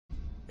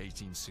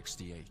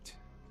1868,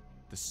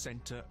 the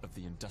center of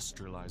the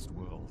industrialized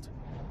world.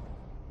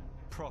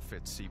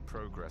 Profits see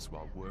progress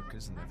while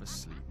workers never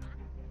sleep.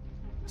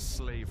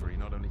 Slavery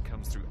not only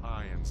comes through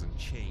irons and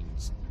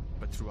chains,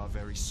 but through our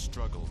very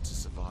struggle to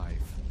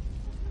survive.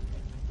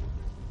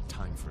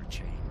 Time for a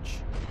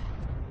change.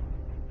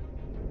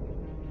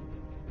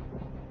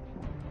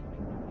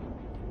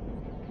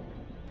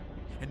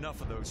 Enough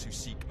of those who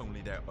seek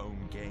only their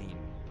own gain.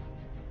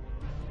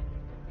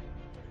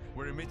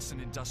 We're amidst an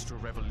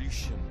industrial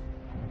revolution.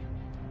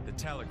 The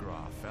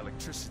telegraph,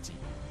 electricity,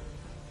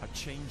 are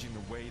changing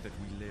the way that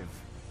we live,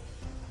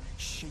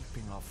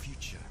 shaping our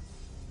future.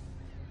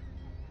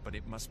 But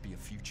it must be a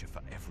future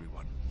for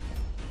everyone.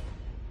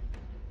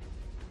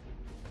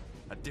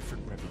 A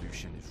different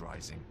revolution is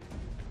rising,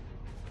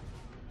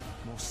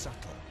 more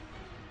subtle.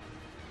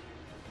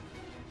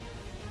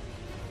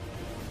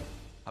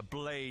 A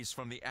blaze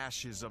from the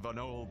ashes of an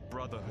old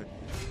brotherhood.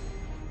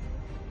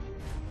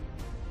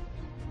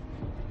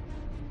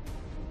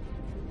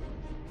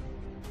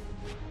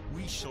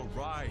 We shall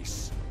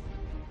rise.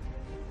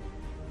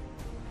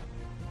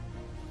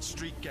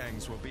 Street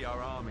gangs will be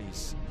our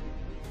armies.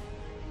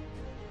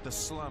 The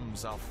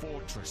slums our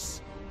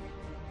fortress.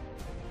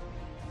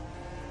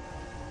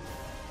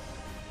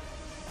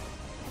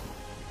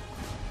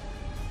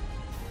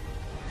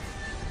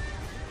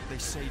 They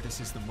say this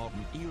is the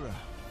modern era.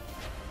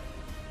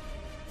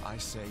 I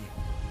say,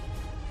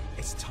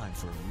 it's time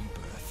for a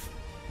rebirth.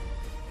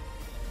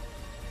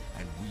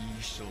 And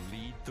we shall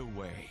lead the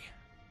way.